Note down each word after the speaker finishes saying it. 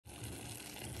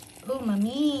Oh,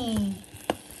 mommy.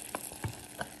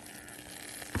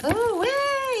 Oh,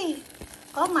 way!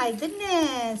 Oh my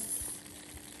goodness.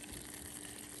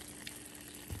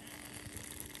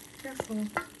 Careful.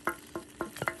 Look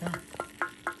at that.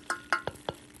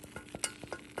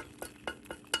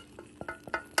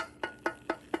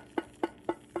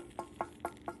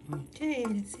 Okay,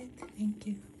 that's it. Thank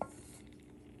you.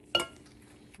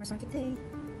 First market day.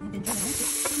 And then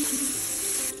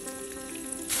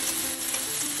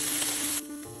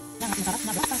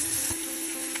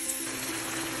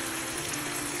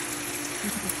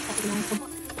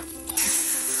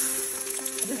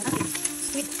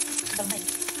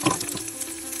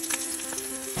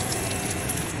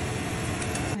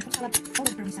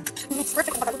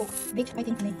perfect ang pagkaluto. Baked by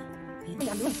Tintin. Ay,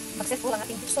 ang yun. Successful ang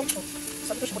ating story show.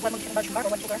 Sabi ko siya, huwag mag-sugar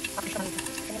or white sugar. Tapos siya malito.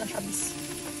 Kanya lang siya abis.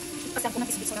 Kasi ang unang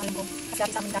bisbis ko ng alam ko. Kasi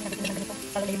atin sa amin dami nagtitin ng ganito.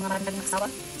 Lalo yung mga maraming nakasawa.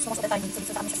 So, most of the time,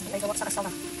 sa amin siya ay gawa sa kasawa.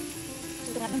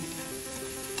 Ito nga nun.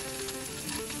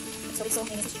 So, it's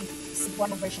only necessary.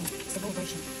 Cebuano version. Cebu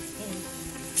version.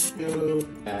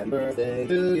 Happy birthday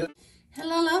to you.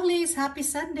 Hello, lovelies. Happy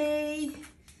Sunday.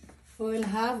 We'll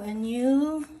have a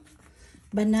new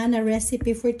banana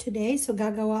recipe for today. So,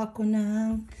 gagawa ako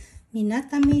ng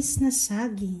minatamis na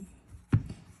saging.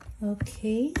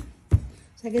 Okay.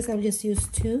 So, I guess I'll just use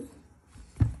 2.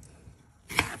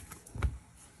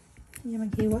 Yan,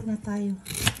 maghiwa na tayo.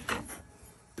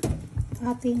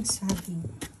 Ating saging.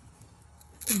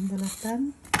 Ating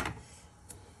balatan.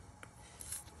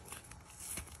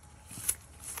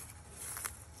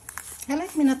 I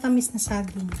like minatamis na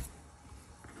saging.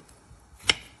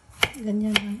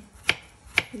 Ganyan lang.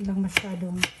 Hindi lang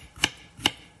masyadong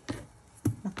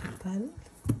makapal.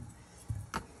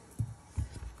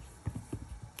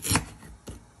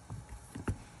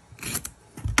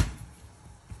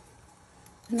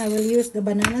 And I will use the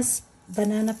banana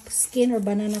skin or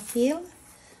banana peel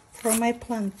for my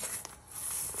plant.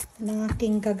 Yan ang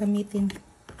aking gagamitin.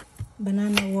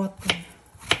 Banana water.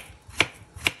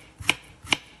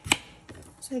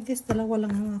 So I guess dalawa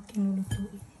lang ang aking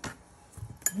lulutuin.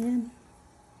 Ayan.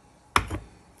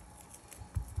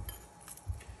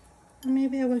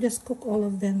 Maybe I will just cook all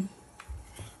of them.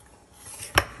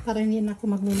 Para hindi na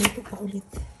ako magluluto pa ulit.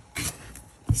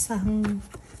 Isang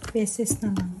beses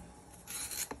na lang.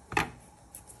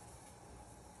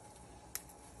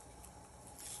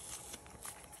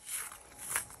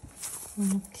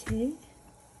 Okay.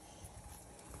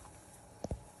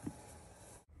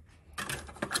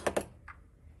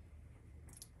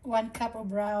 One cup of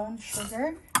brown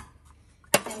sugar.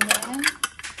 And then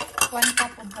 1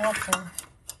 cup of water.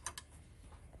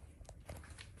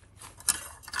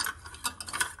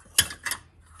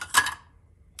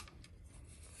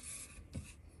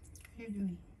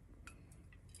 Doing.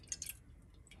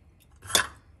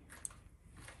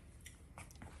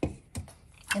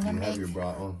 And then you have your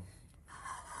bra on.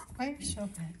 Why are you so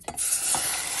bad?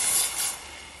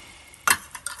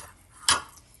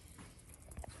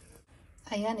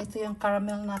 Ayan, ito yung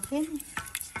caramel natin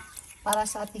para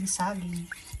sa ating saging.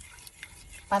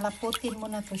 Palaputin mo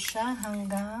na to siya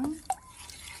hanggang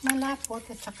malapot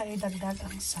at saka idagdag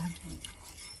ang saging.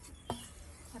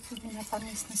 At yung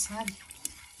minatamis na saging.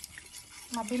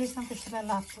 Mabilis lang ito siya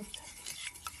lalapot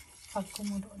pag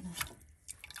kumulo na.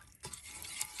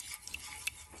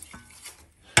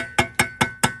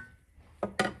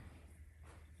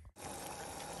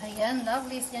 Ayan,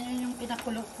 lovelies. Yan yung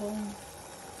pinakulo kong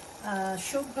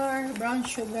sugar, brown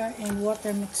sugar, and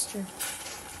water mixture.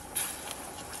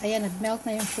 Ayan, nag-melt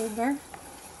na yung sugar.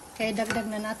 Kaya dagdag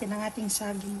na natin ang ating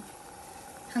saging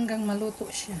hanggang maluto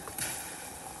siya.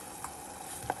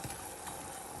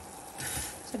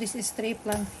 So, this is 3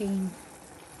 plantain.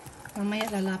 Mamaya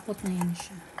lalapot na yan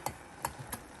siya.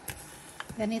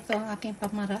 Ganito ang aking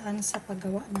pamaraan sa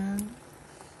paggawa ng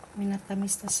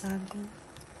minatamis na saging.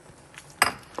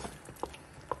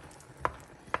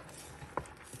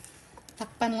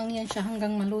 Takpan lang yan siya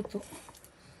hanggang maluto.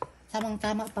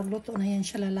 Tamang-tama, pagluto na yan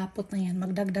siya, lalapot na yan.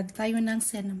 Magdagdag tayo ng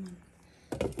cinnamon.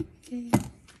 Okay.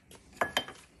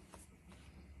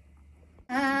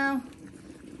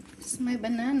 This is my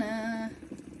banana.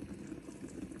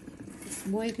 It's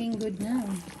boiling good now.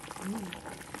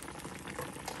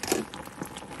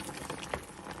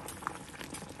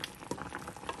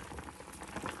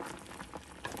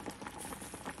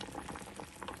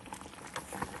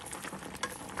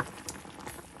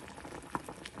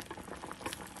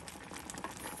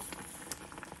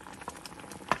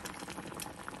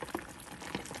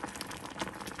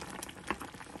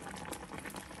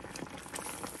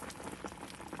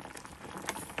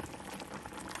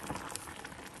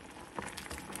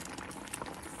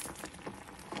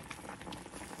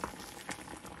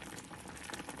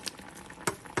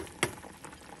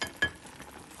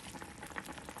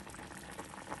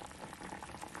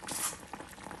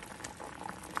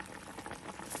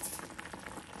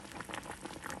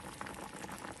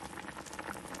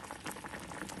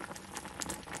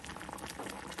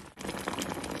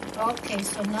 Okay,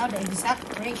 so now the exact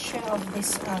ratio of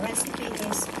this recipe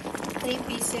is 3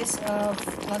 pieces of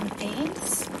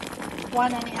plantains,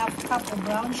 1.5 cup of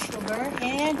brown sugar,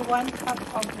 and 1 cup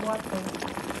of water.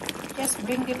 Just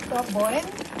bring it to a boil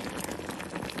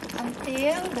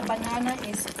until the banana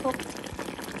is cooked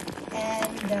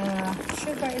and the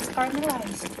sugar is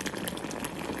caramelized,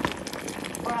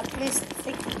 or at least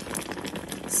thick,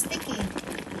 not sticky,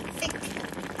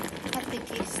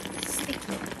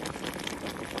 sticky.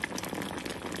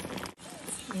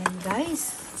 Yan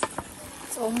guys,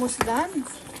 it's almost done.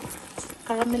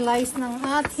 Caramelize ng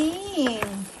ating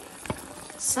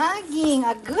saging.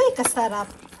 Agoy,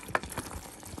 kasarap.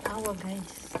 Awa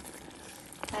guys.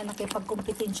 Kaya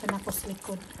nakipagkumpetensya na ako sa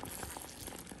likod.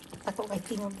 Ako kay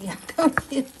tingog yan.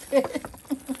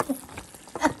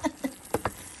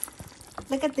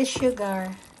 Look at the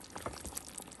sugar.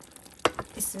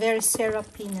 It's very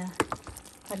syrupy na.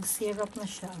 Nag-syrup na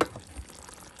siya.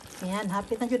 Ayan,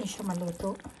 happy na yun siya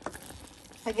maluto.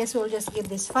 I guess we'll just give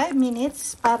this 5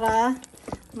 minutes para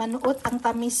manuot ang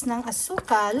tamis ng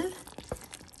asukal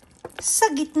sa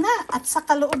gitna at sa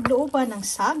kaloob-looban ng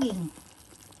saging.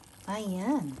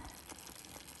 Ayan.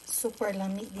 Super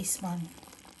lamig this one.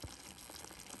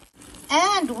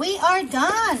 And we are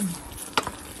done.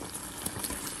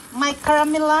 My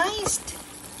caramelized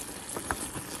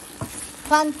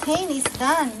plantain is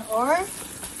done, or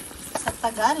sa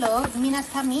Tagalog,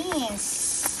 minatamis.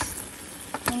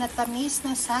 Minatamis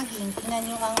na saging. Tingnan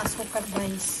nyo ang asukal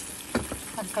guys.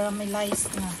 Nag-caramelize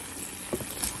na.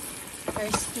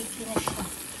 Very sticky na siya.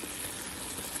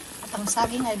 At ang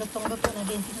saging ay lutong-luto na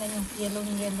din. Tingnan nyo,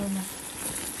 yellow na.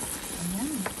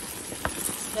 Ayan.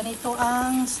 Ganito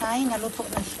ang sign na luto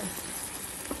na siya.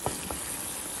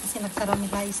 Kasi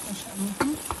nag-caramelize na siya.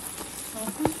 Ayan.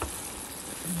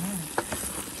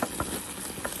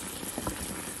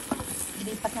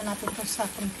 Ilipat na natin ito sa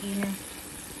container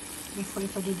before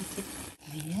ito didikit.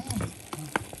 Ayan.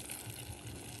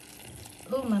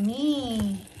 Oh,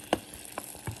 mami.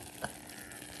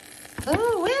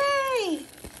 Oh, way!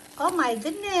 Oh my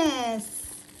goodness.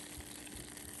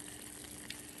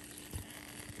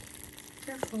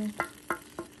 Careful.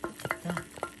 That.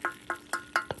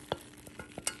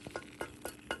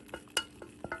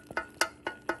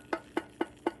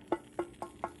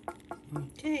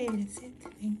 Okay, that's it.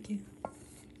 Thank you.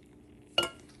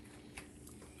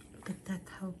 Look at that,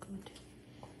 how good.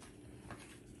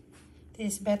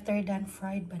 This is better than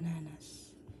fried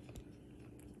bananas.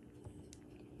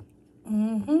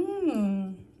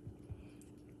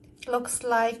 Looks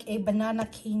like a banana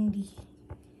candy.